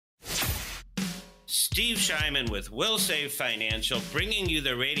Steve Shyman with Will Save Financial, bringing you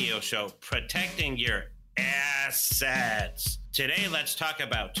the radio show, Protecting Your Assets. Today, let's talk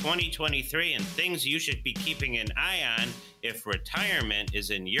about 2023 and things you should be keeping an eye on if retirement is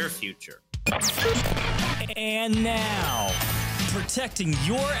in your future. And now, Protecting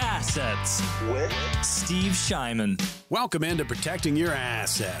Your Assets with Steve Shyman. Welcome into Protecting Your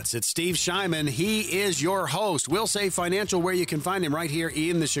Assets. It's Steve Shyman. He is your host. Will Save Financial, where you can find him right here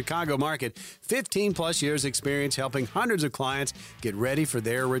in the Chicago market. 15 plus years experience helping hundreds of clients get ready for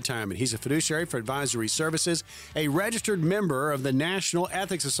their retirement. He's a fiduciary for advisory services, a registered member of the National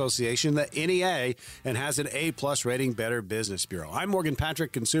Ethics Association, the NEA, and has an A-plus rating, Better Business Bureau. I'm Morgan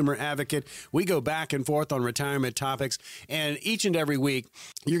Patrick, consumer advocate. We go back and forth on retirement topics, and each and every week,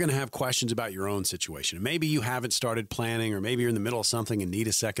 you're going to have questions about your own situation. Maybe you haven't started planning, or maybe you're in the middle of something and need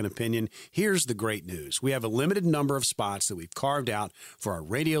a second opinion. Here's the great news. We have a limited number of spots that we've carved out for our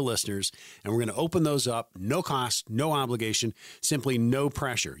radio listeners, and we're going to open those up. No cost, no obligation, simply no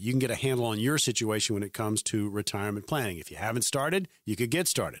pressure. You can get a handle on your situation when it comes to retirement planning. If you haven't started, you could get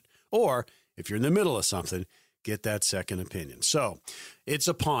started. Or if you're in the middle of something, get that second opinion. So it's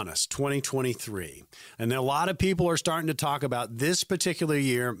upon us, 2023. And a lot of people are starting to talk about this particular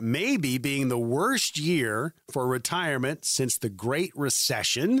year maybe being the worst year for retirement since the Great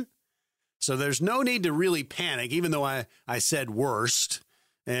Recession. So there's no need to really panic, even though I said worst.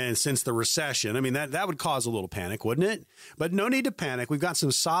 And since the recession, I mean, that would cause a little panic, wouldn't it? But no need to panic. We've got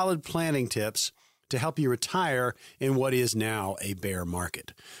some solid planning tips to help you retire in what is now a bear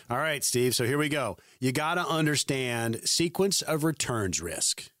market. All right, Steve, so here we go. You got to understand sequence of returns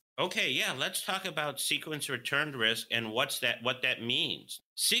risk. Okay, yeah, let's talk about sequence return risk and what that means.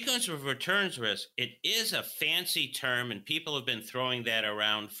 Sequence of returns risk, it is a fancy term, and people have been throwing that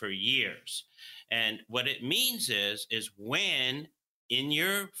around for years. And what it means is when in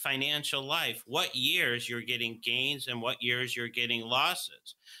your financial life, what years you're getting gains and what years you're getting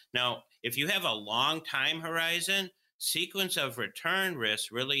losses. Now, if you have a long time horizon, sequence of return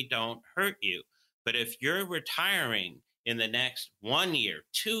risks really don't hurt you. But if you're retiring in the next 1 year,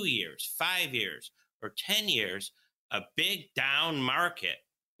 2 years, 5 years, or 10 years, a big down market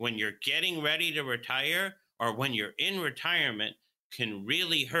when you're getting ready to retire or when you're in retirement can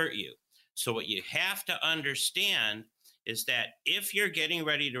really hurt you. So what you have to understand is that if you're getting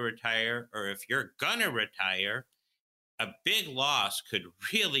ready to retire or if you're gonna retire, a big loss could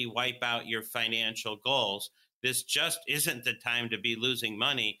really wipe out your financial goals. This just isn't the time to be losing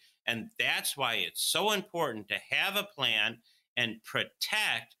money. And that's why it's so important to have a plan and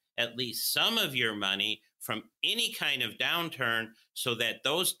protect at least some of your money from any kind of downturn so that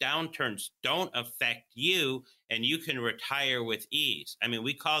those downturns don't affect you and you can retire with ease. I mean,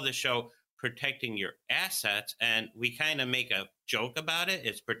 we call the show Protecting Your Assets, and we kind of make a joke about it.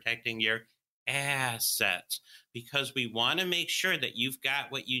 It's protecting your assets because we want to make sure that you've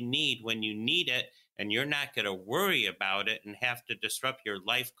got what you need when you need it, and you're not going to worry about it and have to disrupt your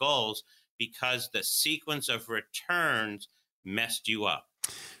life goals because the sequence of returns messed you up.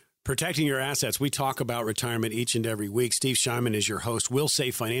 Protecting your assets. We talk about retirement each and every week. Steve Shyman is your host. Will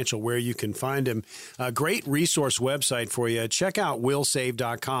Save Financial, where you can find him. A great resource website for you. Check out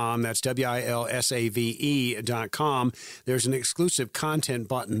willsave.com. That's WILSAVE.com. There's an exclusive content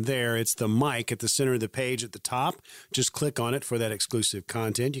button there. It's the mic at the center of the page at the top. Just click on it for that exclusive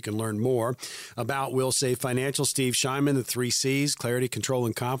content. You can learn more about Will Save Financial. Steve Shyman, the 3 C's, clarity, control,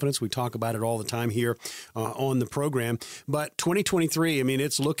 and confidence. We talk about it all the time here on the program. But 2023, I mean,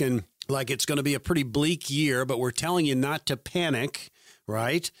 it's looking like it's going to be a pretty bleak year, but we're telling you not to panic,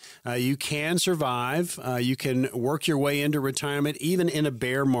 right? You can survive. You can work your way into retirement, even in a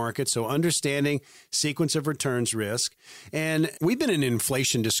bear market. So understanding sequence of returns risk. And we've been in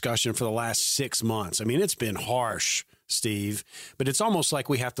inflation discussion for the last 6 months. I mean, it's been harsh, Steve, but it's almost like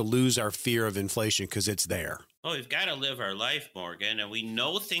we have to lose our fear of inflation because it's there. Well, we've got to live our life, Morgan, and we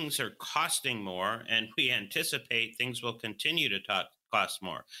know things are costing more, and we anticipate things will continue to cost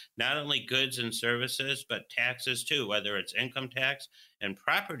more. Not only goods and services, but taxes too, whether it's income tax and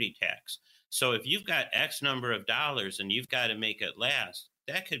property tax. So if you've got X number of dollars and you've got to make it last,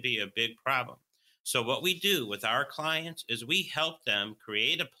 that could be a big problem. So what we do with our clients is we help them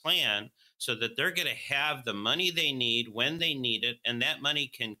create a plan so that they're going to have the money they need when they need it, and that money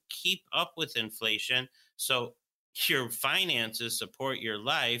can keep up with inflation so your finances support your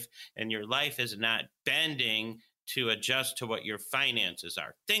life and your life is not bending to adjust to what your finances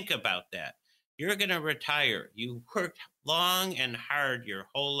are. Think about that. You're going to retire. You worked long and hard your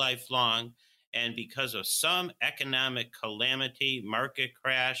whole life long, and because of some economic calamity, market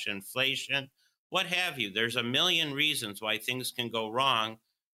crash, inflation, what have you, there's a million reasons why things can go wrong.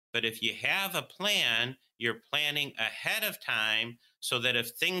 But if you have a plan, you're planning ahead of time so that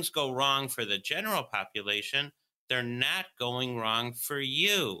if things go wrong for the general population, they're not going wrong for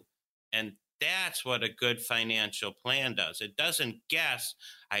you. And that's what a good financial plan does. It doesn't guess,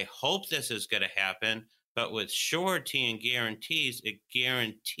 I hope this is going to happen, but with surety and guarantees, it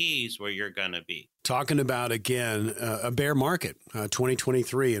guarantees where you're going to be. Talking about, again, a bear market,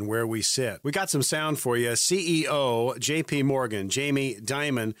 2023 and where we sit. We got some sound for you. CEO, JP Morgan, Jamie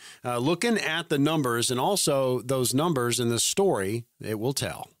Dimon, looking at the numbers and also those numbers and the story it will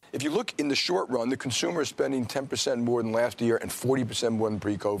tell. If you look in the short run, the consumer is spending 10% more than last year and 40% more than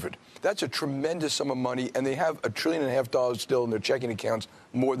pre-COVID. That's a tremendous sum of money, and they have $1.5 trillion still in their checking accounts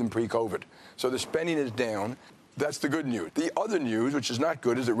more than pre-COVID. So the spending is down. That's the good news. The other news, which is not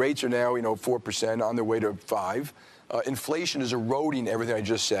good, is that rates are now, 4% on their way to 5%. Inflation is eroding everything I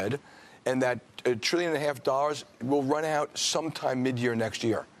just said, and that $1.5 trillion will run out sometime mid-year next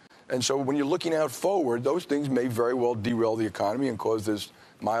year. And so when you're looking out forward, those things may very well derail the economy and cause this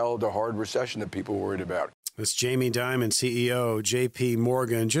mild or hard recession that people are worried about. It's Jamie Dimon, CEO, JP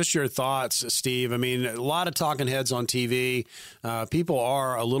Morgan. Just your thoughts, Steve. I mean, a lot of talking heads on TV. People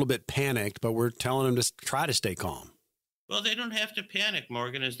are a little bit panicked, but we're telling them to try to stay calm. Well, they don't have to panic,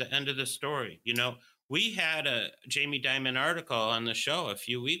 Morgan, is the end of the story. We had a Jamie Dimon article on the show a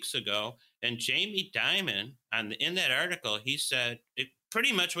few weeks ago, and Jamie Dimon, in that article, he said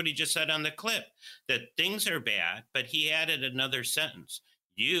pretty much what he just said on the clip, that things are bad, but he added another sentence.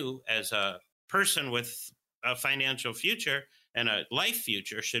 You, as a person with a financial future and a life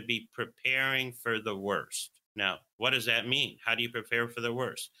future, should be preparing for the worst. Now, what does that mean? How do you prepare for the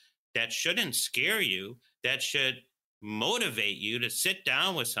worst? That shouldn't scare you. That should motivate you to sit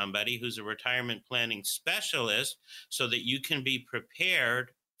down with somebody who's a retirement planning specialist so that you can be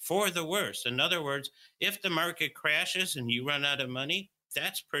prepared for the worst. In other words, if the market crashes and you run out of money,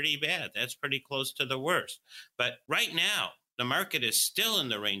 that's pretty bad. That's pretty close to the worst. But right now, the market is still in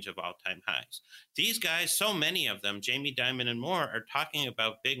the range of all-time highs. These guys, so many of them, Jamie Dimon and more, are talking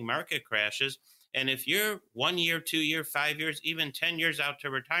about big market crashes. And if you're 1 year, 2 year, 5 years, even 10 years out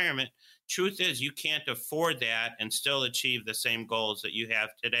to retirement, truth is you can't afford that and still achieve the same goals that you have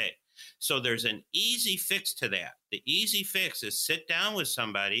today. So there's an easy fix to that. The easy fix is sit down with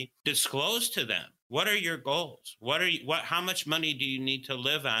somebody, disclose to them, what are your goals? How much money do you need to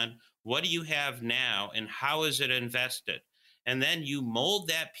live on? What do you have now? And how is it invested? And then you mold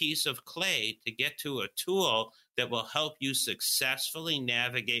that piece of clay to get to a tool that will help you successfully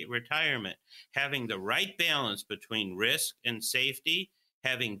navigate retirement, having the right balance between risk and safety,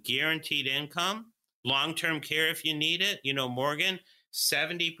 having guaranteed income, long-term care if you need it. Morgan,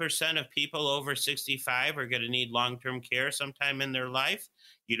 70% of people over 65 are going to need long-term care sometime in their life.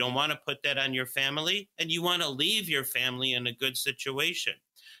 You don't want to put that on your family, and you want to leave your family in a good situation.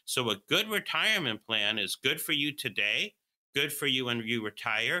 So a good retirement plan is good for you today, good for you when you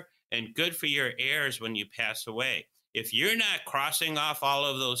retire, and good for your heirs when you pass away. If you're not crossing off all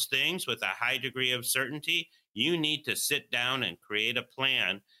of those things with a high degree of certainty, you need to sit down and create a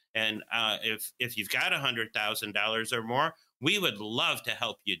plan. And if you've got $100,000 or more, we would love to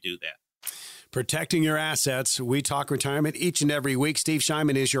help you do that. Protecting your assets. We talk retirement each and every week. Steve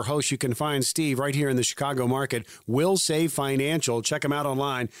Shyman is your host. You can find Steve right here in the Chicago market. Will Save Financial. Check him out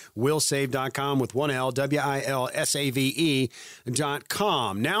online. Willsave.com with one L,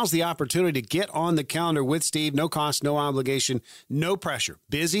 WILSAVE.com. Now's the opportunity to get on the calendar with Steve. No cost, no obligation, no pressure.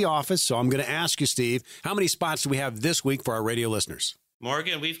 Busy office. So I'm going to ask you, Steve, how many spots do we have this week for our radio listeners?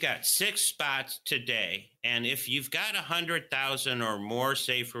 Morgan, we've got 6 spots today. And if you've got 100,000 or more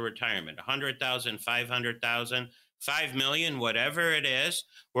saved for retirement, 100,000, 500,000, 5 million, whatever it is,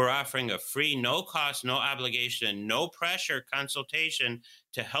 we're offering a free, no cost, no obligation, no pressure consultation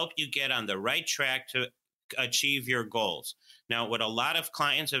to help you get on the right track to achieve your goals. Now, what a lot of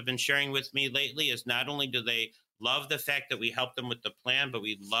clients have been sharing with me lately is not only do they love the fact that we help them with the plan, but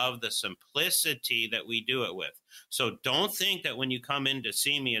we love the simplicity that we do it with. So don't think that when you come in to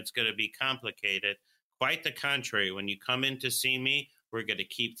see me, it's going to be complicated. Quite the contrary. When you come in to see me, we're going to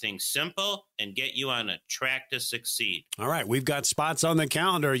keep things simple and get you on a track to succeed. All right. We've got spots on the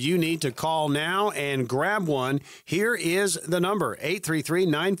calendar. You need to call now and grab one. Here is the number,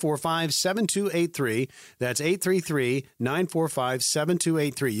 833-945-7283. That's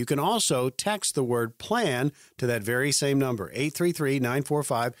 833-945-7283. You can also text the word plan to that very same number,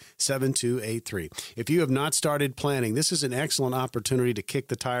 833-945-7283. If you have not started planning, this is an excellent opportunity to kick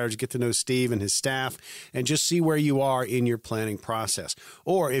the tires, get to know Steve and his staff, and just see where you are in your planning process. process.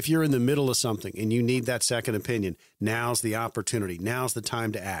 Or if you're in the middle of something and you need that second opinion, now's the opportunity. Now's the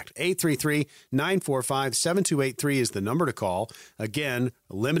time to act. 833-945-7283 is the number to call. Again,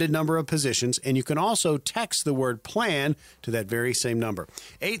 a limited number of positions, and you can also text the word plan to that very same number.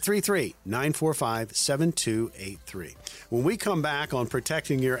 833-945-7283. When we come back on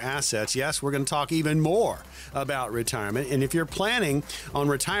protecting your assets, yes, we're going to talk even more about retirement. And if you're planning on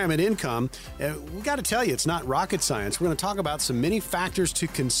retirement income, we got to tell you, it's not rocket science. We're going to talk about some many factors to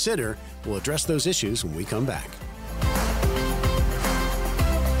consider. We'll address those issues when we come back.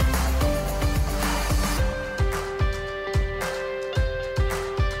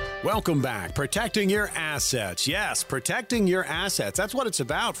 Welcome back. Protecting your assets. Yes, protecting your assets. That's what it's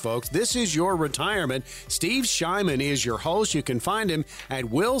about, folks. This is your retirement. Steve Shyman is your host. You can find him at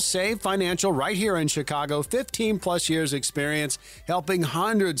Will Save Financial right here in Chicago. 15 plus years experience helping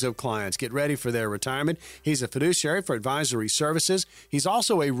hundreds of clients get ready for their retirement. He's a fiduciary for advisory services. He's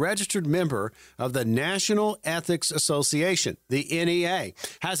also a registered member of the National Ethics Association, the NEA.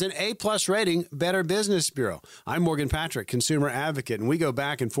 Has an A-plus rating, Better Business Bureau. I'm Morgan Patrick, consumer advocate, and we go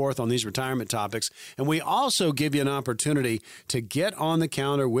back and forth on these retirement topics. And we also give you an opportunity to get on the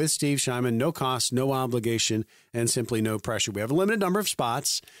calendar with Steve Shyman. No cost, no obligation, and simply no pressure. We have a limited number of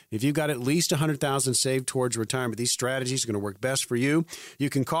spots. If you've got at least $100,000 saved towards retirement, these strategies are going to work best for you. You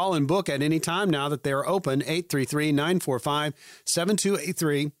can call and book at any time now that they're open.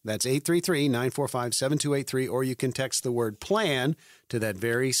 833-945-7283. That's 833-945-7283. Or you can text the word plan to that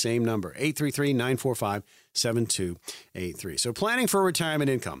very same number, 833-945-7283. So planning for retirement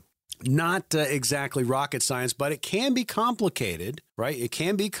income. Not exactly rocket science, but it can be complicated, right? It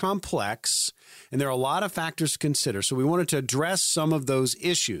can be complex, and there are a lot of factors to consider. So we wanted to address some of those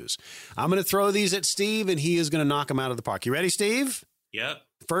issues. I'm going to throw these at Steve, and he is going to knock them out of the park. You ready, Steve? Yep.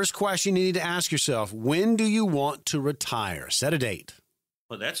 First question you need to ask yourself, when do you want to retire? Set a date.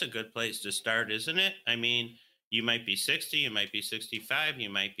 Well, that's a good place to start, isn't it? I mean, you might be 60, you might be 65,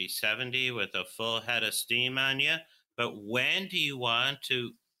 you might be 70 with a full head of steam on you. But when do you want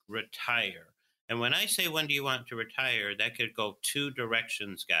to retire? And when I say when do you want to retire, that could go two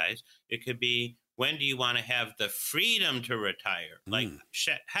directions, guys. It could be, when do you want to have the freedom to retire? Like,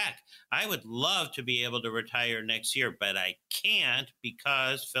 heck, I would love to be able to retire next year, but I can't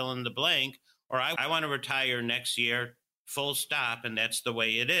because fill in the blank, or I want to retire next year, full stop, and that's the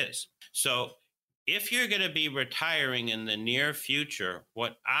way it is. So if you're going to be retiring in the near future,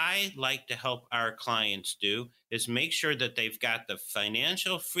 what I like to help our clients do is make sure that they've got the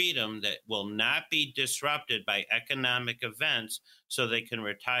financial freedom that will not be disrupted by economic events so they can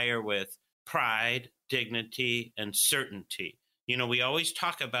retire with pride, dignity, and certainty. You know, we always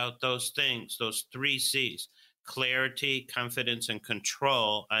talk about those things, those 3 C's: clarity, confidence, and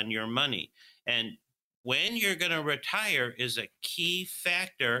control on your money. And when you're going to retire is a key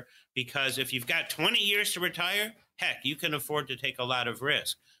factor, because if you've got 20 years to retire, heck, you can afford to take a lot of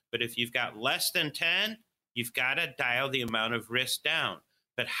risk. But if you've got less than 10, you've got to dial the amount of risk down.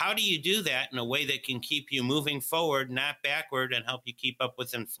 But how do you do that in a way that can keep you moving forward, not backward, and help you keep up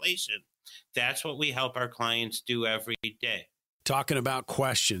with inflation? That's what we help our clients do every day. Talking about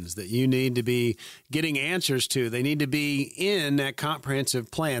questions that you need to be getting answers to. They need to be in that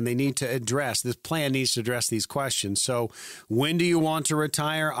comprehensive plan. They need to address, this plan needs to address these questions. So when do you want to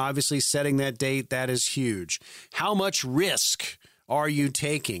retire? Obviously, setting that date, that is huge. How much risk are you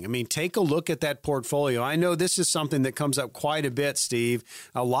taking? I mean, take a look at that portfolio. I know this is something that comes up quite a bit, Steve.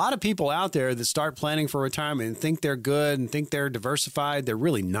 A lot of people out there that start planning for retirement and think they're good and think they're diversified. They're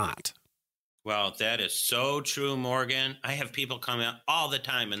really not. Well, that is so true, Morgan. I have people come out all the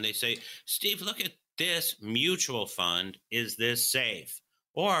time and they say, Steve, look at this mutual fund. Is this safe?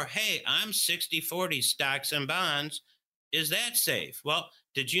 Or, hey, I'm 60-40 stocks and bonds. Is that safe? Well,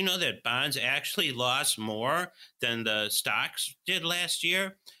 did you know that bonds actually lost more than the stocks did last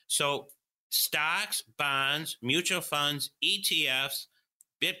year? So stocks, bonds, mutual funds, ETFs,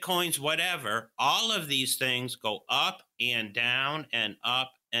 Bitcoins, whatever, all of these things go up and down and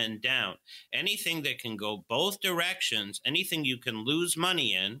up and down. Anything that can go both directions, anything you can lose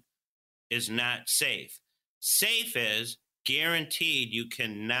money in, is not safe. Safe is guaranteed you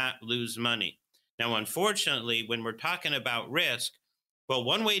cannot lose money. Now, unfortunately, when we're talking about risk, well,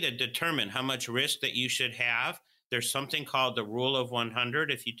 one way to determine how much risk that you should have, there's something called the rule of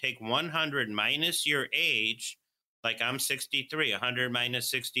 100. If you take 100 minus your age, like I'm 63, 100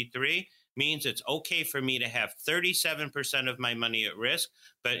 minus 63, means it's okay for me to have 37% of my money at risk,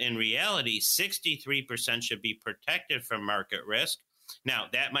 but in reality, 63% should be protected from market risk. Now,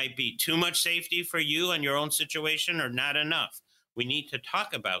 that might be too much safety for you and your own situation or not enough. We need to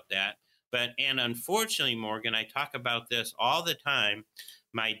talk about that. And unfortunately, Morgan, I talk about this all the time.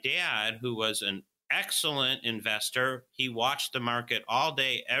 My dad, who was an excellent investor, he watched the market all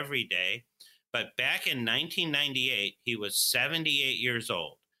day, every day. But back in 1998, he was 78 years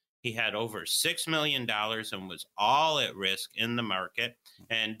old. He had over $6 million and was all at risk in the market.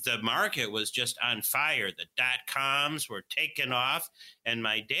 And the market was just on fire. The dot-coms were taking off. And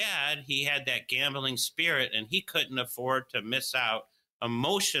my dad, he had that gambling spirit, and he couldn't afford to miss out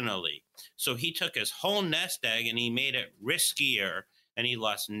emotionally. So he took his whole nest egg and he made it riskier. And he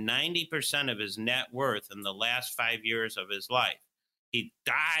lost 90% of his net worth in the last 5 years of his life. He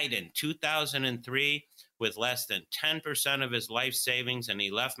died in 2003 with less than 10% of his life savings, and he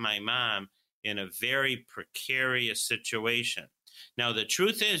left my mom in a very precarious situation. Now, the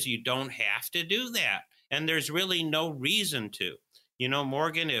truth is you don't have to do that, and there's really no reason to. You know,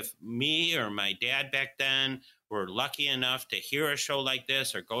 Morgan, if me or my dad back then were lucky enough to hear a show like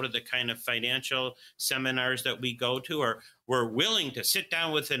this or go to the kind of financial seminars that we go to, or were willing to sit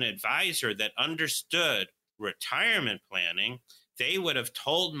down with an advisor that understood retirement planning, they would have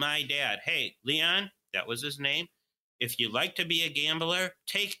told my dad, hey, Leon, that was his name, if you like to be a gambler,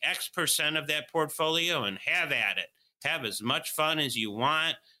 take X% of that portfolio and have at it. Have as much fun as you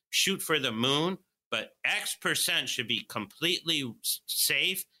want, shoot for the moon, but X% should be completely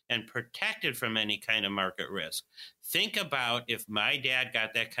safe and protected from any kind of market risk. Think about if my dad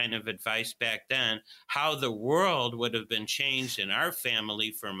got that kind of advice back then, how the world would have been changed in our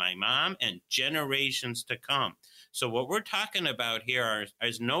family for my mom and generations to come. So what we're talking about here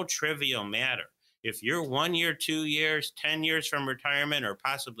is no trivial matter. If you're 1 year, 2 years, 10 years from retirement, or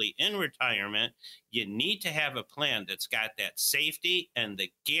possibly in retirement, you need to have a plan that's got that safety and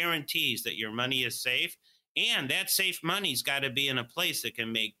the guarantees that your money is safe. And that safe money's got to be in a place that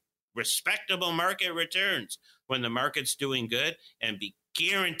can make respectable market returns when the market's doing good and be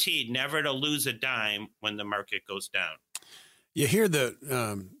guaranteed never to lose a dime when the market goes down. You hear the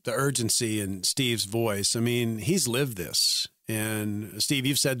urgency in Steve's voice. I mean, he's lived this. And Steve,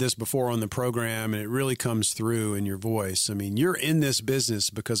 you've said this before on the program, and it really comes through in your voice. I mean, you're in this business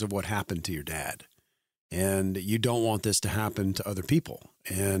because of what happened to your dad. And you don't want this to happen to other people.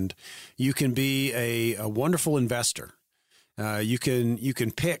 And you can be a wonderful investor. You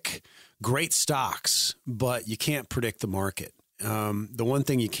can pick great stocks, but you can't predict the market. The one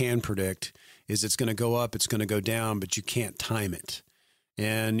thing you can predict is it's going to go up, it's going to go down, but you can't time it.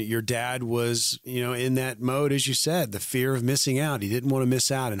 And your dad was, in that mode, as you said, the fear of missing out. He didn't want to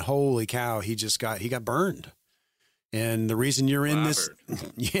miss out. And holy cow, he got burned. And the reason you're in this,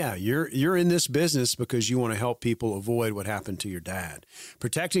 you're in this business because you want to help people avoid what happened to your dad.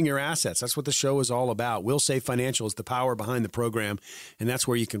 Protecting your assets. That's what the show is all about. Will Save Financial is the power behind the program. And that's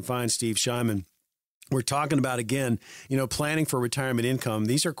where you can find Steve Shyman. We're talking about, again, planning for retirement income.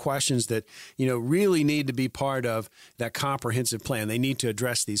 These are questions that, really need to be part of that comprehensive plan. They need to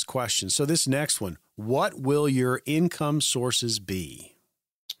address these questions. So this next one, what will your income sources be?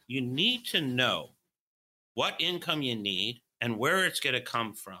 You need to know what income you need and where it's going to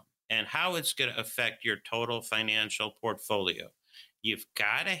come from and how it's going to affect your total financial portfolio. You've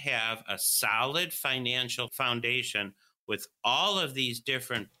got to have a solid financial foundation with all of these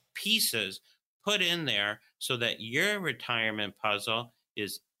different pieces put in there so that your retirement puzzle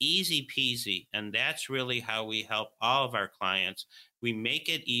is easy peasy. And that's really how we help all of our clients. We make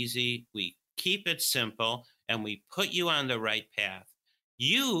it easy, we keep it simple, and we put you on the right path.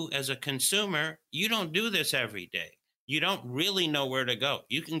 You, as a consumer, you don't do this every day. You don't really know where to go.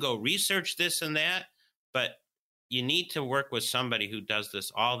 You can go research this and that, but you need to work with somebody who does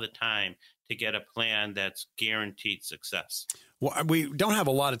this all the time to get a plan that's guaranteed success. Well, we don't have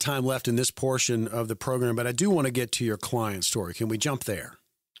a lot of time left in this portion of the program, but I do want to get to your client story. Can we jump there?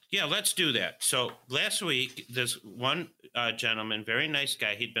 Yeah, let's do that. So last week, this one gentleman, very nice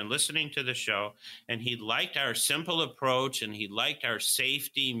guy, he'd been listening to the show, and he liked our simple approach, and he liked our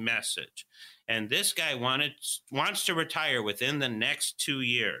safety message. And this guy wants to retire within the next 2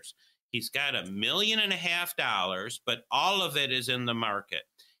 years. He's got $1.5 million, but all of it is in the market.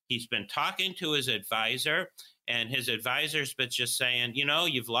 He's been talking to his advisor, and his advisor's been just saying,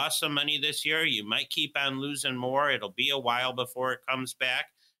 you've lost some money this year. You might keep on losing more. It'll be a while before it comes back.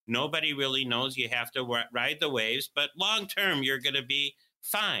 Nobody really knows. You have to ride the waves, but long term, you're going to be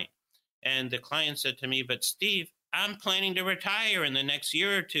fine. And the client said to me, but Steve, I'm planning to retire in the next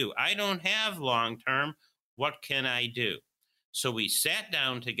year or two. I don't have long term. What can I do? So we sat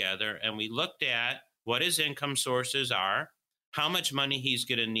down together and we looked at what his income sources are, how much money he's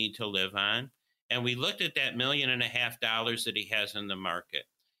going to need to live on. And we looked at that $1.5 million that he has in the market.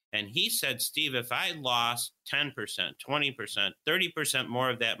 And he said, Steve, if I lost 10%, 20%, 30% more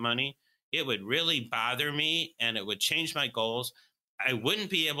of that money, it would really bother me and it would change my goals. I wouldn't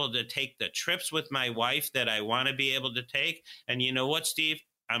be able to take the trips with my wife that I want to be able to take. And you know what, Steve?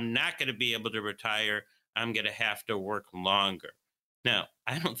 I'm not going to be able to retire. I'm going to have to work longer. Now,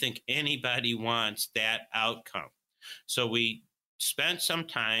 I don't think anybody wants that outcome. So we spent some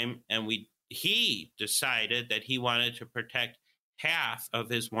time and he decided that he wanted to protect half of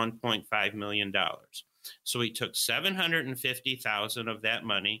his $1.5 million. So he took $750,000 of that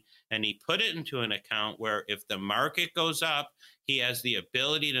money and he put it into an account where if the market goes up, he has the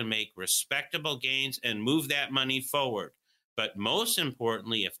ability to make respectable gains and move that money forward. But most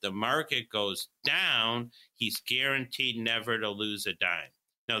importantly, if the market goes down, he's guaranteed never to lose a dime.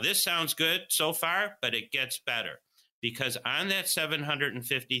 Now, this sounds good so far, but it gets better because on that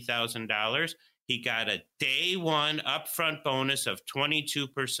 $750,000, he got a day one upfront bonus of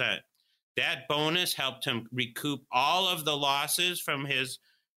 22%. That bonus helped him recoup all of the losses from his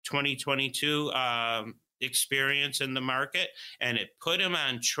 2022 experience in the market, and it put him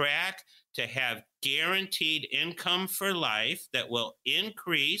on track to have guaranteed income for life that will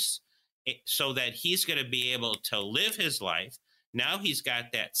increase so that he's going to be able to live his life. Now he's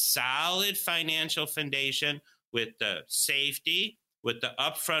got that solid financial foundation with the safety, with the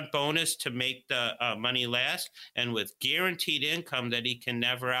upfront bonus to make the money last, and with guaranteed income that he can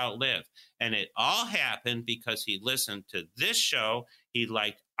never outlive. And it all happened because he listened to this show, he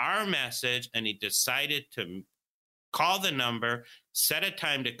liked our message, and he decided to call the number, set a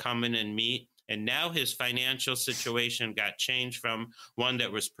time to come in and meet. And now his financial situation got changed from one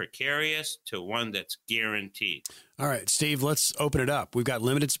that was precarious to one that's guaranteed. All right, Steve, let's open it up. We've got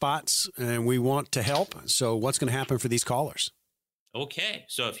limited spots and we want to help. So what's going to happen for these callers? Okay,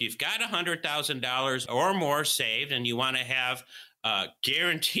 so if you've got $100,000 or more saved and you want to have a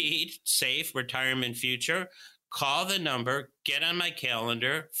guaranteed safe retirement future, call the number, get on my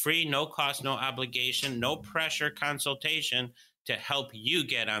calendar, free, no cost, no obligation, no pressure consultation to help you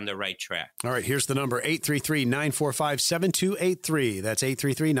get on the right track. All right, here's the number, 833-945-7283. That's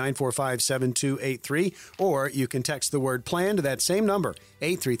 833-945-7283. Or you can text the word PLAN to that same number,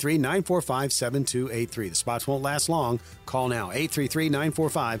 833-945-7283. The spots won't last long. Call now,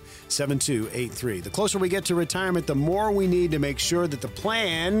 833-945-7283. The closer we get to retirement, the more we need to make sure that the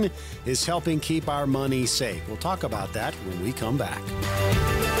plan is helping keep our money safe. We'll talk about that when we come back.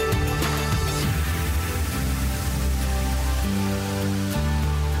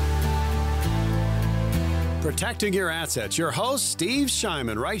 Protecting your assets. Your host, Steve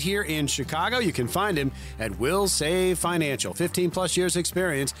Shyman, right here in Chicago. You can find him at Will Save Financial. 15-plus years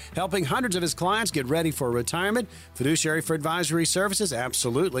experience helping hundreds of his clients get ready for retirement. Fiduciary for advisory services,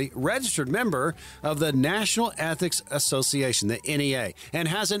 absolutely. Registered member of the National Ethics Association, the NEA, and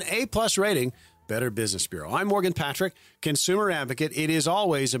has an A-plus rating, Better Business Bureau. I'm Morgan Patrick, consumer advocate. It is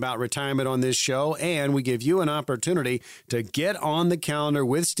always about retirement on this show, and we give you an opportunity to get on the calendar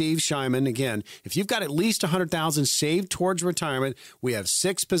with Steve Shyman. Again, if you've got at least $100,000 saved towards retirement, we have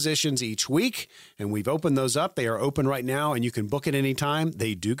 6 positions each week, and we've opened those up. They are open right now, and you can book at any time.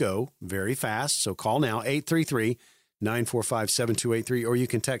 They do go very fast, so call now, 833-945-7283, or you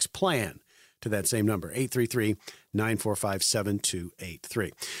can text PLAN to that same number,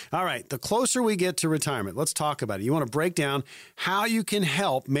 833-945-7283. All right, the closer we get to retirement, let's talk about it. You want to break down how you can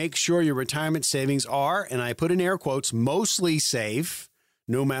help make sure your retirement savings are, and I put in air quotes, mostly safe,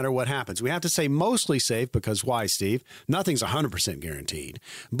 no matter what happens. We have to say mostly safe because why, Steve? Nothing's 100% guaranteed,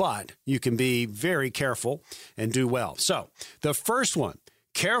 but you can be very careful and do well. So the first one,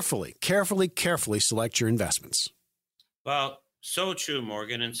 carefully select your investments. Well, so true,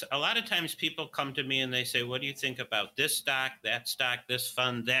 Morgan. And a lot of times people come to me and they say, what do you think about this stock, this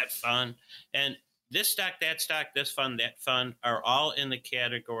fund, that fund? And this stock, this fund, that fund are all in the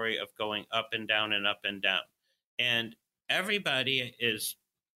category of going up and down and up and down. And everybody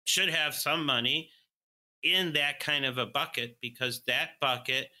should have some money in that kind of a bucket because that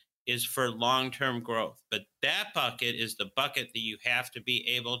bucket is for long-term growth. But that bucket is the bucket that you have to be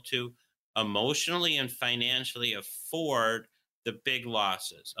able to emotionally and financially afford the big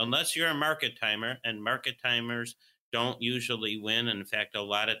losses, unless you're a market timer, and market timers don't usually win. In fact, a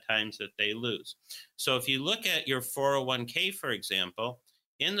lot of times that they lose. So if you look at your 401k, for example,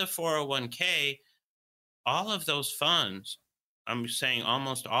 in the 401k, all of those funds, I'm saying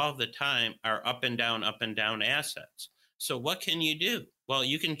almost all of the time, are up and down assets. So what can you do? Well,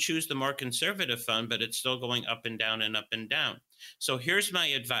 you can choose the more conservative fund, but it's still going up and down and up and down. So here's my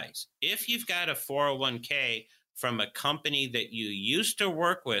advice. If you've got a 401k from a company that you used to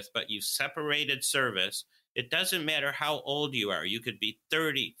work with, but you separated service, it doesn't matter how old you are. You could be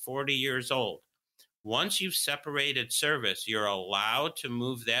 30, 40 years old. Once you've separated service, you're allowed to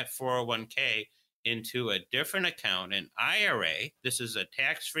move that 401k into a different account, an IRA. This is a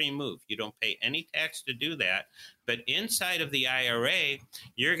tax-free move. You don't pay any tax to do that. But inside of the IRA,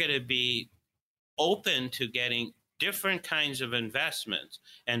 you're going to be open to getting different kinds of investments,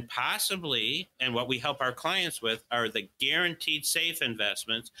 and possibly, and what we help our clients with are the guaranteed safe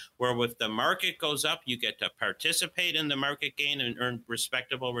investments, where if the market goes up, you get to participate in the market gain and earn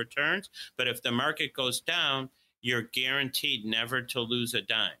respectable returns. But if the market goes down, you're guaranteed never to lose a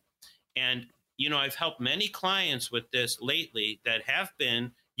dime. And, I've helped many clients with this lately that have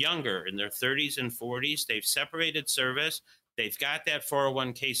been younger, in their 30s and 40s. They've separated service. They've got that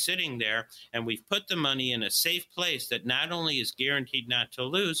 401k sitting there, and we've put the money in a safe place that not only is guaranteed not to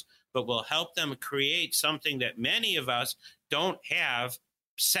lose, but will help them create something that many of us don't have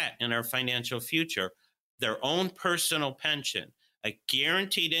set in our financial future, their own personal pension, a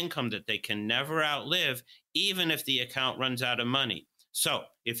guaranteed income that they can never outlive, even if the account runs out of money. So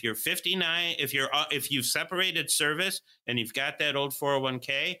if you're 59, if you've separated service and you've got that old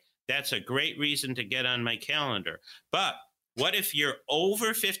 401k, that's a great reason to get on my calendar. But what if you're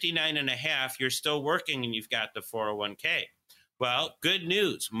over 59 and a half, you're still working and you've got the 401k? Well, good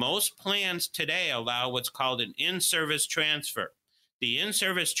news. Most plans today allow what's called an in-service transfer. The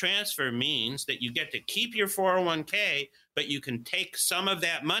in-service transfer means that you get to keep your 401k, but you can take some of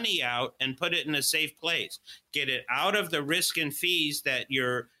that money out and put it in a safe place. Get it out of the risk and fees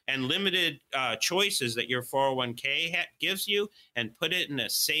and limited choices that your 401k gives you, and put it in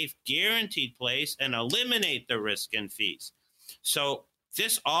a safe, guaranteed place and eliminate the risk and fees. So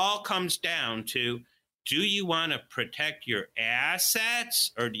this all comes down to, do you want to protect your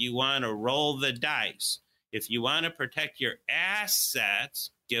assets or do you want to roll the dice? If you want to protect your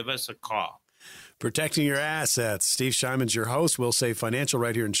assets, give us a call. Protecting your assets. Steve Shyman's your host. We'll Save Financial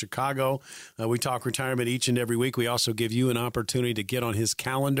right here in Chicago. We talk retirement each and every week. We also give you an opportunity to get on his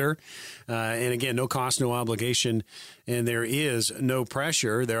calendar. And again, no cost, no obligation, and there is no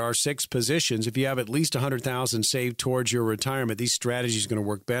pressure. There are 6 positions. If you have at least $100,000 saved towards your retirement, these strategies are going to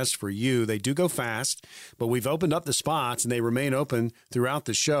work best for you. They do go fast, but we've opened up the spots, and they remain open throughout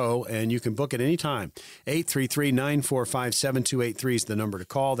the show, and you can book at any time. 833-945-7283 is the number to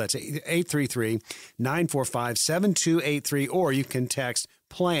call. That's 833-945-7283, or you can text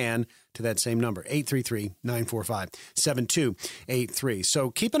PLAN to that same number, 833-945-7283. So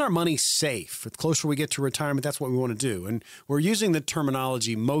keeping our money safe. The closer we get to retirement, that's what we want to do. And we're using the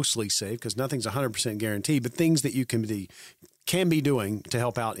terminology mostly safe because nothing's 100% guaranteed, but things that you can be doing to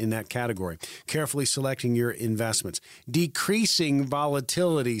help out in that category. Carefully selecting your investments. Decreasing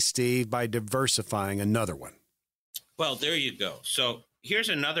volatility, Steve, by diversifying, another one. Well, there you go. So here's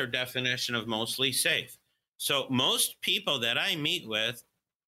another definition of mostly safe. So most people that I meet with,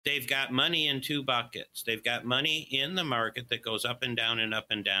 they've got money in 2 buckets. They've got money in the market that goes up and down and up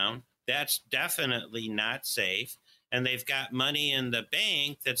and down. That's definitely not safe. And they've got money in the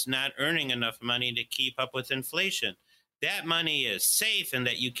bank that's not earning enough money to keep up with inflation. That money is safe in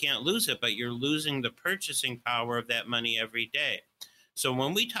that you can't lose it, but you're losing the purchasing power of that money every day. So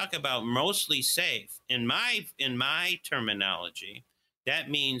when we talk about mostly safe, in my terminology,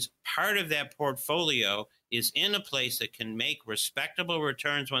 that means part of that portfolio is in a place that can make respectable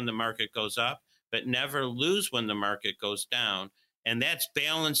returns when the market goes up, but never lose when the market goes down. And that's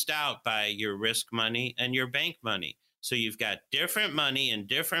balanced out by your risk money and your bank money. So you've got different money in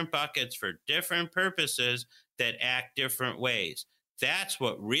different buckets for different purposes that act different ways. That's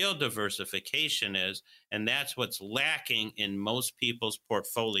what real diversification is, and that's what's lacking in most people's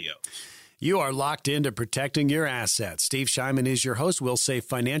portfolio. You are locked into protecting your assets. Steve Shyman is your host. We'll Save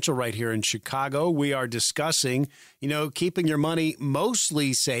Financial right here in Chicago. We are discussing, keeping your money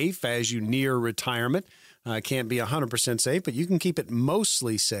mostly safe as you near retirement. Can't be 100% safe, but you can keep it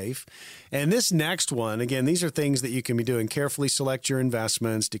mostly safe. And this next one, again, these are things that you can be doing. Carefully select your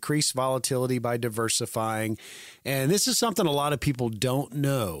investments, decrease volatility by diversifying. And this is something a lot of people don't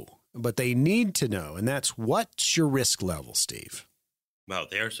know, but they need to know. And that's, what's your risk level, Steve? Well,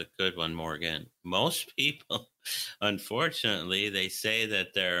 there's a good one, Morgan. Most people, unfortunately, they say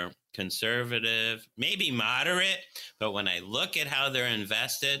that they're conservative, maybe moderate, but when I look at how they're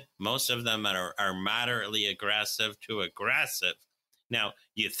invested, most of them are moderately aggressive to aggressive. Now,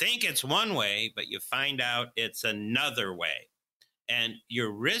 you think it's one way, but you find out it's another way. And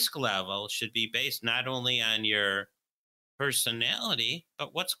your risk level should be based not only on your personality,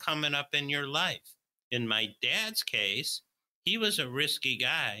 but what's coming up in your life. In my dad's case, he was a risky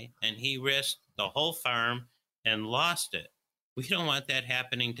guy, and he risked the whole farm and lost it. We don't want that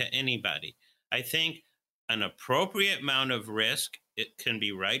happening to anybody. I think an appropriate amount of risk, it can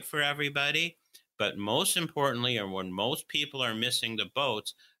be right for everybody, But most importantly, or when most people are missing the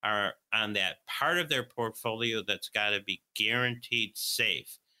boats, are on that part of their portfolio that's got to be guaranteed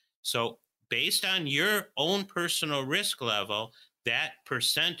safe. So based on your own personal risk level, that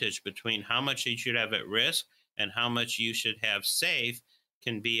percentage between how much you should have at risk and how much you should have safe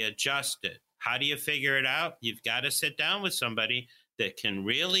can be adjusted. How do you figure it out? You've got to sit down with somebody that can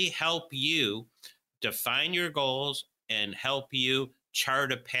really help you define your goals and help you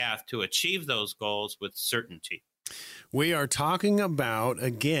chart a path to achieve those goals with certainty. We are talking about,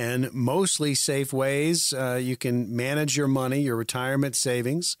 again, mostly safe ways you can manage your money, your retirement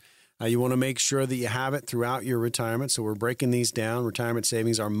savings. You want to make sure that you have it throughout your retirement. So we're breaking these down. Retirement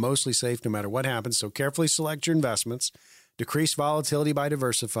savings are mostly safe no matter what happens. So carefully select your investments. Decrease volatility by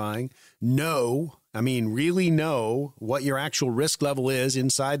diversifying. Really know what your actual risk level is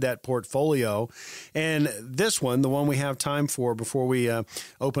inside that portfolio. And this one, the one we have time for before we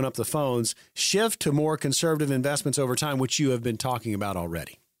open up the phones, shift to more conservative investments over time, which you have been talking about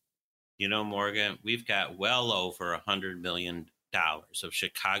already. You know, Morgan, we've got well over $100 million of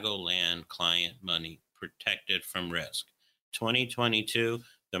Chicagoland client money protected from risk. 2022,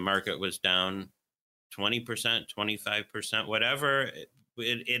 the market was down 20%, 25%, whatever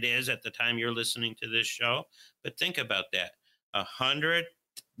it is at the time you're listening to this show. But think about that, $100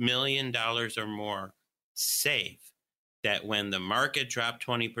 million or more safe, that when the market dropped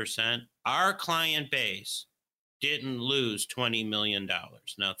 20%, our client base didn't lose $20 million.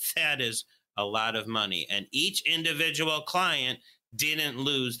 Now, that is a lot of money. And each individual client didn't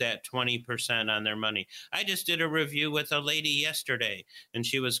lose that 20% on their money. I just did a review with a lady yesterday, and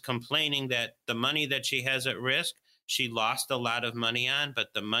she was complaining that the money that she has at risk, she lost a lot of money on,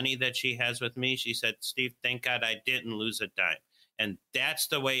 but the money that she has with me, she said, Steve, thank God I didn't lose a dime. And that's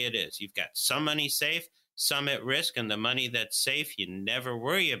the way it is. You've got some money safe, some at risk, and the money that's safe, you never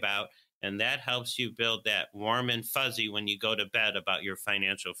worry about. And that helps you build that warm and fuzzy when you go to bed about your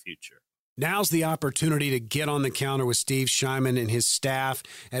financial future. Now's the opportunity to get on the counter with Steve Shyman and his staff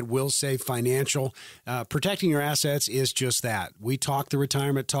at WillSafe Financial. Protecting your assets is just that. We talk the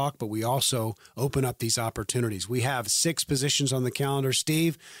retirement talk, but we also open up these opportunities. We have 6 positions on the calendar.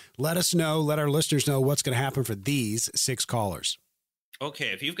 Steve, let us know, let our listeners know what's going to happen for these 6 callers.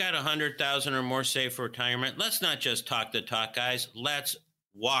 Okay, if you've got 100,000 or more saved for retirement, let's not just talk the talk, guys. Let's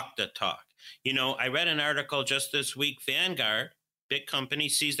walk the talk. You know, I read an article just this week, Vanguard, big company,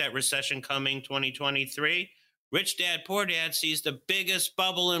 sees that recession coming 2023. Rich Dad, Poor Dad sees the biggest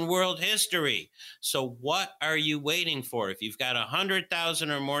bubble in world history. So what are you waiting for? If you've got 100,000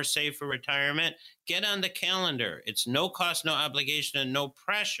 or more saved for retirement, get on the calendar. It's no cost, no obligation, and no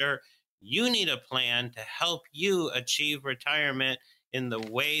pressure. You need a plan to help you achieve retirement in the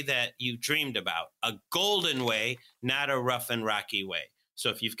way that you dreamed about, a golden way, not a rough and rocky way. So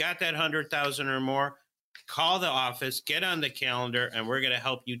if you've got that 100,000 or more, call the office, get on the calendar, and we're going to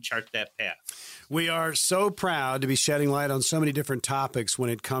help you chart that path. We are so proud to be shedding light on so many different topics when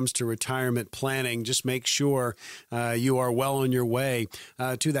it comes to retirement planning. Just make sure you are well on your way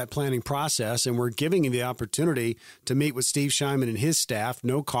to that planning process. And we're giving you the opportunity to meet with Steve Shyman and his staff.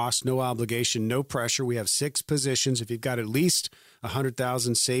 No cost, no obligation, no pressure. We have 6 positions. If you've got at least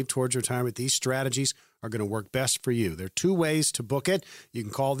 100,000 saved towards retirement, these strategies are going to work best for you. There are 2 ways to book it. You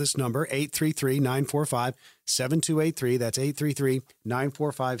can call this number, 833-945-7283. That's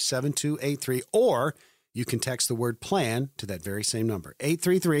 833-945-7283. Or you can text the word PLAN to that very same number,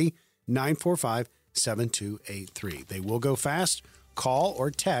 833-945-7283. They will go fast. Call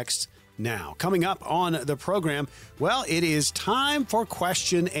or text now. Coming up on the program, well, it is time for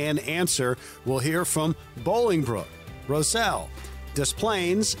question and answer. We'll hear from Bolingbrook, Roselle, Des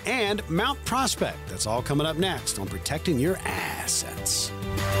Plaines, and Mount Prospect. That's all coming up next on Protecting Your Assets.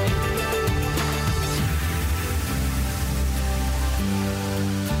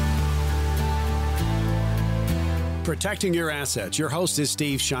 Protecting Your Assets. Your host is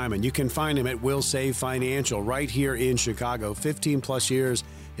Steve Shyman. You can find him at WillSafe Financial right here in Chicago. 15 plus years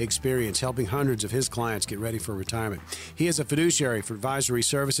experience helping hundreds of his clients get ready for retirement. He is a fiduciary for advisory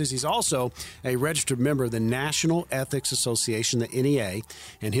services. He's also a registered member of the National Ethics Association, the NEA,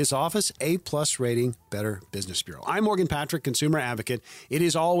 and his office, A+ rating, Better Business Bureau. I'm Morgan Patrick, consumer advocate. It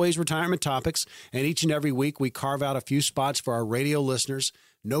is always retirement topics, and each and every week we carve out a few spots for our radio listeners.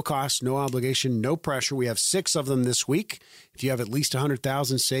 No cost, no obligation, no pressure. We have 6 of them this week. If you have at least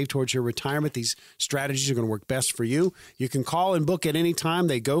 100,000 saved towards your retirement, these strategies are going to work best for you. You can call and book at any time.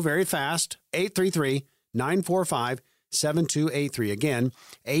 They go very fast. 833-945-7283. Again,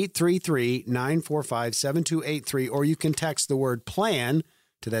 833-945-7283. Or you can text the word PLAN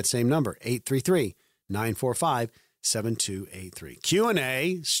to that same number, 833-945-7283. 7283.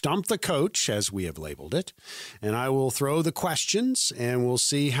 Q&A, Stump the Coach, as we have labeled it. And I will throw the questions, and we'll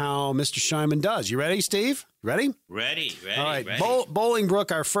see how Mr. Shyman does. You ready, Steve? Ready? Ready. All right. Ready.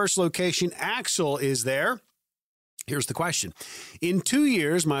 Bolingbrook, our first location. Axel is there. Here's the question. In 2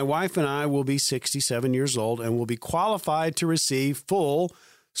 years, my wife and I will be 67 years old and will be qualified to receive full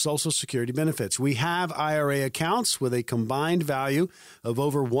Social Security benefits. We have IRA accounts with a combined value of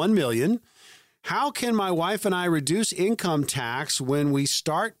over $1 million. How can my wife and I reduce income tax when we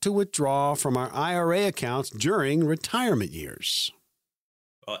start to withdraw from our IRA accounts during retirement years?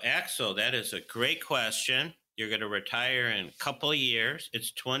 Well, Axel, that is a great question. You're going to retire in a couple of years.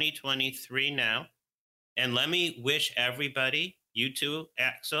 It's 2023 now. And let me wish everybody, you too,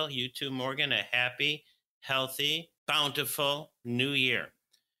 Axel, you too, Morgan, a happy, healthy, bountiful new year.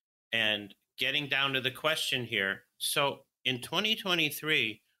 And getting down to the question here. So in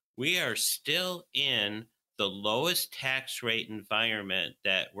 2023, we are still in the lowest tax rate environment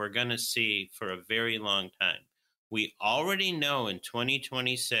that we're going to see for a very long time. We already know in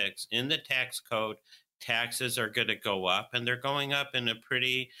 2026 in the tax code, taxes are going to go up, and they're going up in a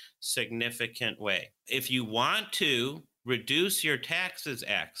pretty significant way. If you want to reduce your taxes,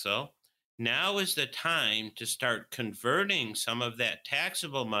 Axel, now is the time to start converting some of that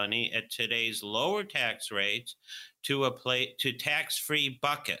taxable money at today's lower tax rates to tax-free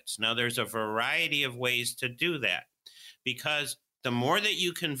buckets. Now, there's a variety of ways to do that, because the more that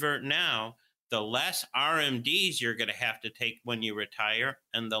you convert now, the less RMDs you're going to have to take when you retire,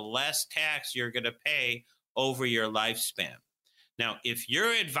 and the less tax you're going to pay over your lifespan. Now, if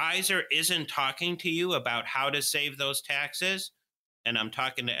your advisor isn't talking to you about how to save those taxes, and I'm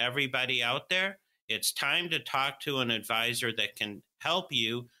talking to everybody out there, it's time to talk to an advisor that can help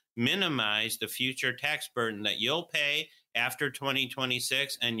you minimize the future tax burden that you'll pay after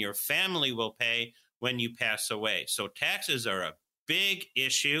 2026 and your family will pay when you pass away. So taxes are a big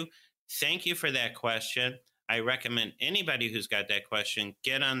issue. Thank you for that question. I recommend anybody who's got that question,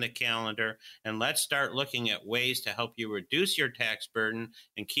 get on the calendar and let's start looking at ways to help you reduce your tax burden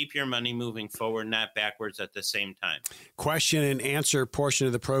and keep your money moving forward, not backwards at the same time. Question and answer portion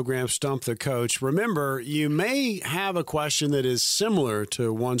of the program, Stump the Coach. Remember, you may have a question that is similar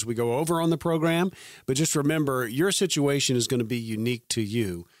to ones we go over on the program, but just remember, your situation is going to be unique to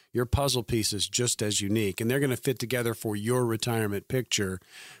you. Your puzzle piece is just as unique, and they're going to fit together for your retirement picture.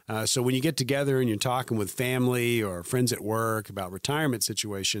 So when you get together and you're talking with family or friends at work about retirement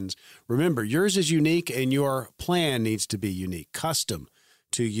situations, remember, yours is unique and your plan needs to be unique, custom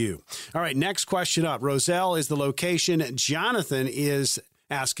to you. All right, next question up. Roselle is the location. Jonathan is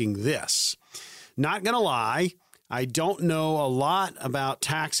asking this. Not going to lie, I don't know a lot about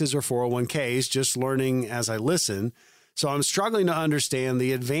taxes or 401ks, just learning as I listen. So I'm struggling to understand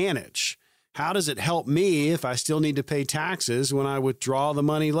the advantage. How does it help me if I still need to pay taxes when I withdraw the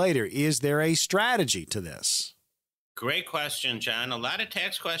money later? Is there a strategy to this? Great question, John. A lot of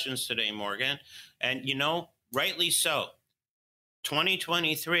tax questions today, Morgan. And, rightly so.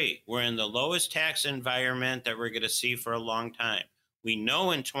 2023, we're in the lowest tax environment that we're going to see for a long time. We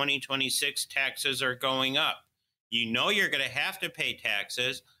know in 2026, taxes are going up. You know you're going to have to pay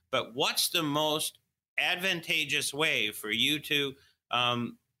taxes, but what's the most advantageous way for you to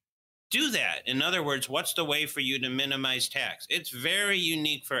do that? In other words, what's the way for you to minimize tax? It's very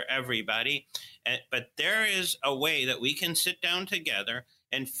unique for everybody, but there is a way that we can sit down together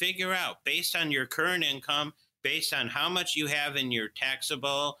and figure out, based on your current income, based on how much you have in your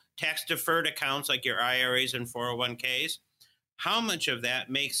tax-deferred accounts like your IRAs and 401ks, how much of that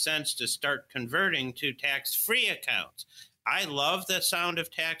makes sense to start converting to tax-free accounts. I love the sound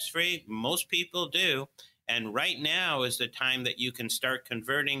of tax-free. Most people do. And right now is the time that you can start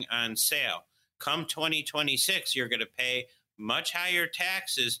converting on sale. Come 2026, you're going to pay much higher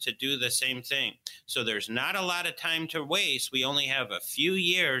taxes to do the same thing. So there's not a lot of time to waste. We only have a few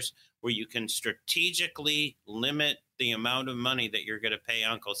years where you can strategically limit the amount of money that you're going to pay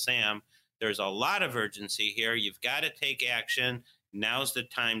Uncle Sam. There's a lot of urgency here. You've got to take action. Now's the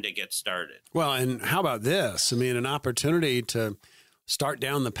time to get started. Well, and how about this? I mean, an opportunity to start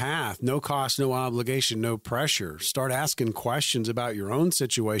down the path, no cost, no obligation, no pressure. Start asking questions about your own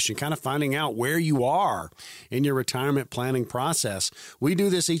situation, kind of finding out where you are in your retirement planning process. We do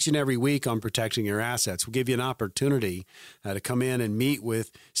this each and every week on Protecting Your Assets. We'll give you an opportunity to come in and meet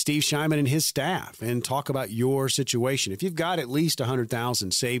with Steve Shyman and his staff and talk about your situation. If you've got at least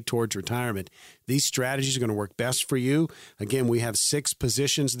 $100,000 saved towards retirement, these strategies are going to work best for you. Again, we have 6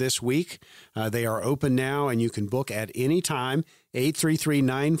 positions this week. They are open now, and you can book at any time.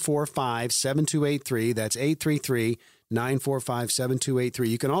 833-945-7283. That's 833-945-7283.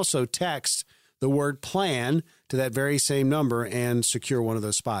 You can also text the word plan to that very same number and secure one of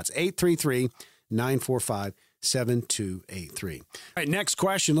those spots. 833-945-7283. All right, next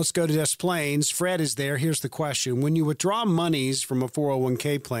question. Let's go to Des Plaines. Fred is there. Here's the question. When you withdraw monies from a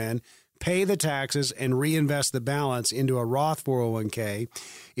 401k plan, pay the taxes, and reinvest the balance into a Roth 401k,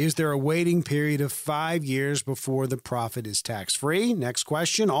 is there a waiting period of 5 years before the profit is tax-free? Next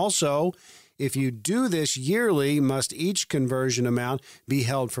question. Also, if you do this yearly, must each conversion amount be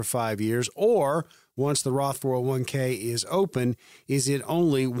held for 5 years? Or once the Roth 401k is open, is it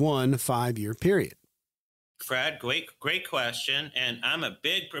only 1 5-year period? Fred, great question. And I'm a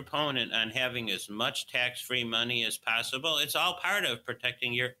big proponent on having as much tax-free money as possible. It's all part of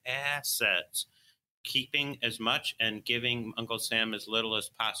protecting your assets, keeping as much and giving Uncle Sam as little as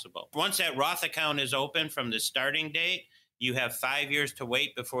possible. Once that Roth account is open from the starting date, you have 5 years to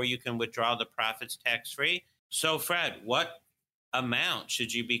wait before you can withdraw the profits tax-free. So, Fred, what amount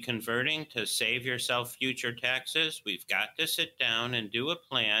should you be converting to save yourself future taxes? We've got to sit down and do a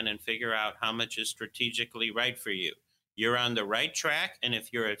plan and figure out how much is strategically right for you. You're on the right track, and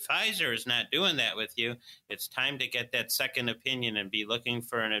if your advisor is not doing that with you, it's time to get that second opinion and be looking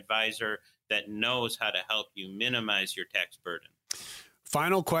for an advisor that knows how to help you minimize your tax burden.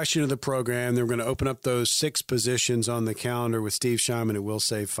 Final question of the program. Then we're going to open up those 6 positions on the calendar with Steve Shyman at Will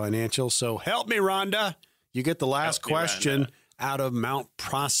Save Financial. So help me, Rhonda. You get the last question out of Mount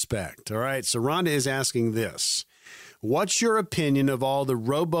Prospect. All right. So Rhonda is asking this. What's your opinion of all the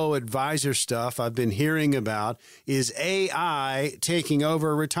robo-advisor stuff I've been hearing about? Is AI taking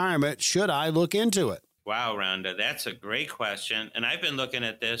over retirement? Should I look into it? Wow, Rhonda, that's a great question. And I've been looking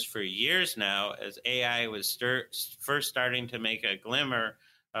at this for years now as AI was first starting to make a glimmer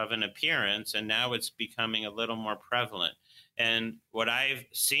of an appearance, and now it's becoming a little more prevalent. And what I've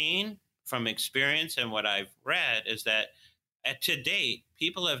seen from experience and what I've read is that to date,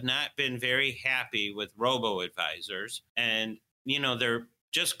 people have not been very happy with robo-advisors, and, they're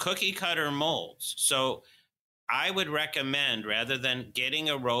just cookie cutter molds. So I would recommend, rather than getting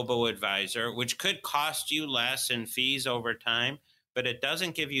a robo-advisor, which could cost you less in fees over time, but it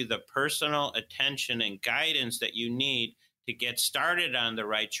doesn't give you the personal attention and guidance that you need to get started on the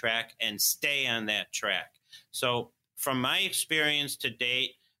right track and stay on that track. So from my experience to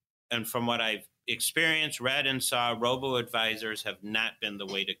date, and from what I've experienced, read, and saw, robo-advisors have not been the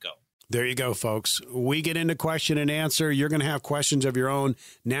way to go. There you go, folks. We get into question and answer. You're going to have questions of your own.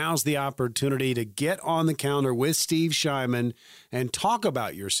 Now's the opportunity to get on the calendar with Steve Shyman and talk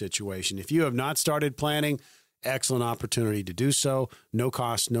about your situation. If you have not started planning, excellent opportunity to do so. No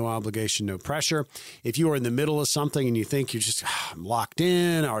cost, no obligation, no pressure. If you are in the middle of something and you think you're just, I'm locked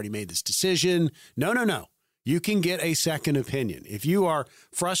in, I already made this decision. No. You can get a second opinion. If you are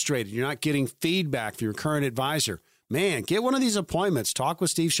frustrated, you're not getting feedback from your current advisor, man, get one of these appointments. Talk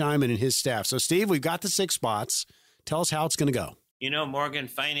with Steve Shyman and his staff. So, Steve, we've got the 6 spots. Tell us how it's going to go. Morgan,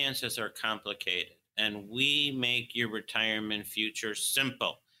 finances are complicated, and we make your retirement future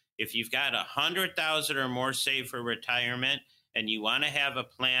simple. If you've got $100,000 or more saved for retirement and you want to have a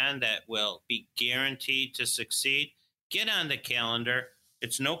plan that will be guaranteed to succeed, get on the calendar.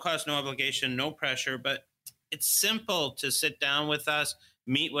 It's no cost, no obligation, no pressure, but it's simple to sit down with us,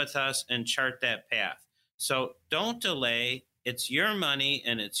 meet with us, and chart that path. So don't delay. It's your money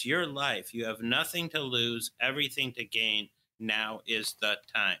and it's your life. You have nothing to lose, everything to gain. Now is the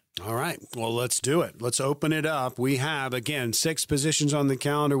time. All right. Well, let's do it. Let's open it up. We have, again, 6 positions on the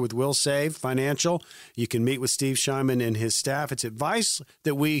calendar with Will Save Financial. You can meet with Steve Shyman and his staff. It's advice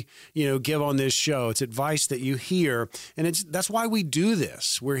that we, give on this show. It's advice that you hear. And that's why we do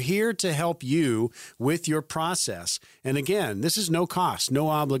this. We're here to help you with your process. And again, this is no cost, no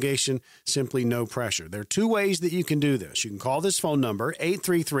obligation, simply no pressure. There are 2 ways that you can do this. You can call this phone number,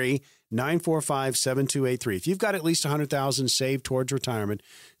 833-945-7283. If you've got at least $100,000 saved towards retirement,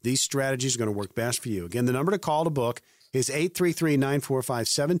 these strategies are going to work best for you. Again, the number to call to book is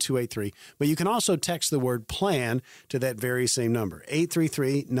 833-945-7283. But you can also text the word plan to that very same number,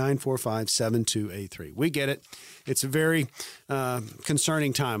 833-945-7283. We get it. It's a very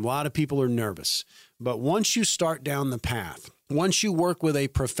concerning time. A lot of people are nervous. But once you start down the path, once you work with a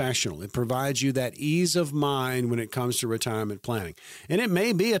professional, it provides you that ease of mind when it comes to retirement planning. And it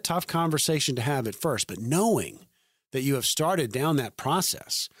may be a tough conversation to have at first, but knowing that you have started down that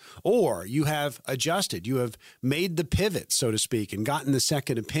process, or you have adjusted, you have made the pivot, so to speak, and gotten the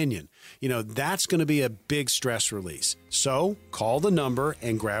second opinion, that's going to be a big stress release. So call the number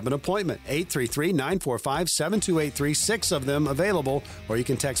and grab an appointment, 833-945-7283, 6 of them available, or you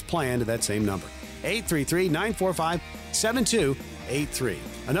can text PLAN to that same number, 833-945-7283.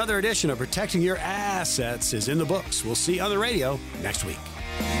 Another edition of Protecting Your Assets is in the books. We'll see you on the radio next week.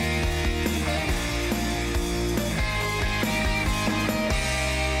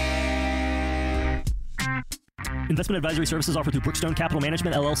 Investment advisory services offered through Brookstone Capital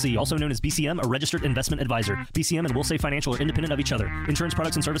Management, LLC, also known as BCM, a registered investment advisor. BCM and Wilsay Financial are independent of each other. Insurance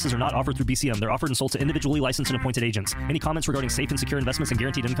products and services are not offered through BCM. They're offered and sold to individually licensed and appointed agents. Any comments regarding safe and secure investments and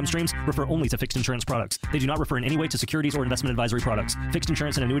guaranteed income streams refer only to fixed insurance products. They do not refer in any way to securities or investment advisory products. Fixed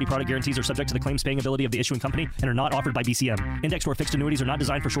insurance and annuity product guarantees are subject to the claims paying ability of the issuing company and are not offered by BCM. Indexed or fixed annuities are not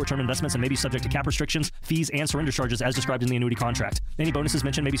designed for short-term investments and may be subject to cap restrictions, fees, and surrender charges as described in the annuity contract. Any bonuses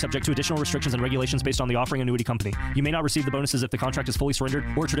mentioned may be subject to additional restrictions and regulations based on the offering annuity company. You may not receive the bonuses if the contract is fully surrendered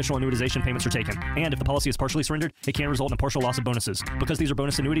or traditional annuitization payments are taken. And if the policy is partially surrendered, it can result in a partial loss of bonuses. Because these are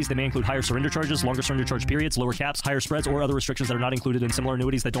bonus annuities, they may include higher surrender charges, longer surrender charge periods, lower caps, higher spreads, or other restrictions that are not included in similar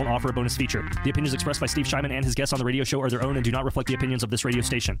annuities that don't offer a bonus feature. The opinions expressed by Steve Shyman and his guests on the radio show are their own and do not reflect the opinions of this radio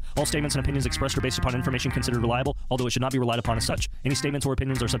station. All statements and opinions expressed are based upon information considered reliable, although it should not be relied upon as such. Any statements or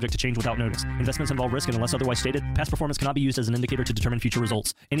opinions are subject to change without notice. Investments involve risk, and unless otherwise stated, past performance cannot be used as an indicator to determine future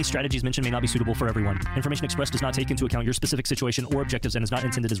results. Any strategies mentioned may not be suitable for everyone. Information expressed does not take into account your specific situation or objectives and is not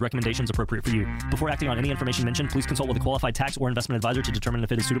intended as recommendations appropriate for you. Before acting on any information mentioned, please consult with a qualified tax or investment advisor to determine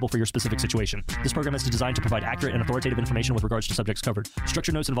if it is suitable for your specific situation. This program is designed to provide accurate and authoritative information with regards to subjects covered.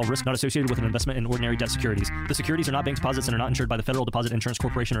 Structured notes involve risk not associated with an investment in ordinary debt securities. The securities are not bank deposits and are not insured by the Federal Deposit Insurance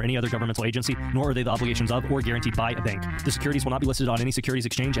Corporation or any other governmental agency, nor are they the obligations of or guaranteed by a bank. The securities will not be listed on any securities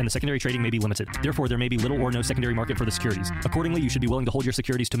exchange, and the secondary trading may be limited. Therefore, there may be little or no secondary market for the securities. Accordingly, you should be willing to hold your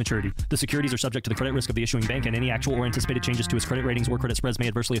securities to maturity. The securities are subject to the credit risk of the issuing bank, and any actual or anticipated changes to its credit ratings or credit spreads may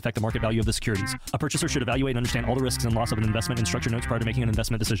adversely affect the market value of the securities. A purchaser should evaluate and understand all the risks and loss of an investment in structured notes prior to making an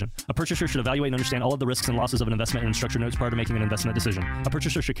investment decision. A purchaser should evaluate and understand all of the risks and losses of an investment in structured notes prior to making an investment decision. A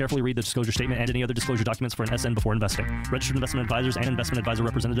purchaser should carefully read the disclosure statement and any other disclosure documents for an SN before investing. Registered investment advisors and investment advisor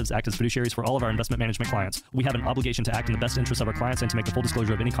representatives act as fiduciaries for all of our investment management clients. We have an obligation to act in the best interest of our clients and to make a full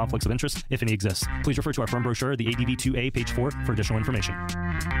disclosure of any conflicts of interest, if any exists. Please refer to our firm brochure, the ADV 2A, page 4, for additional information.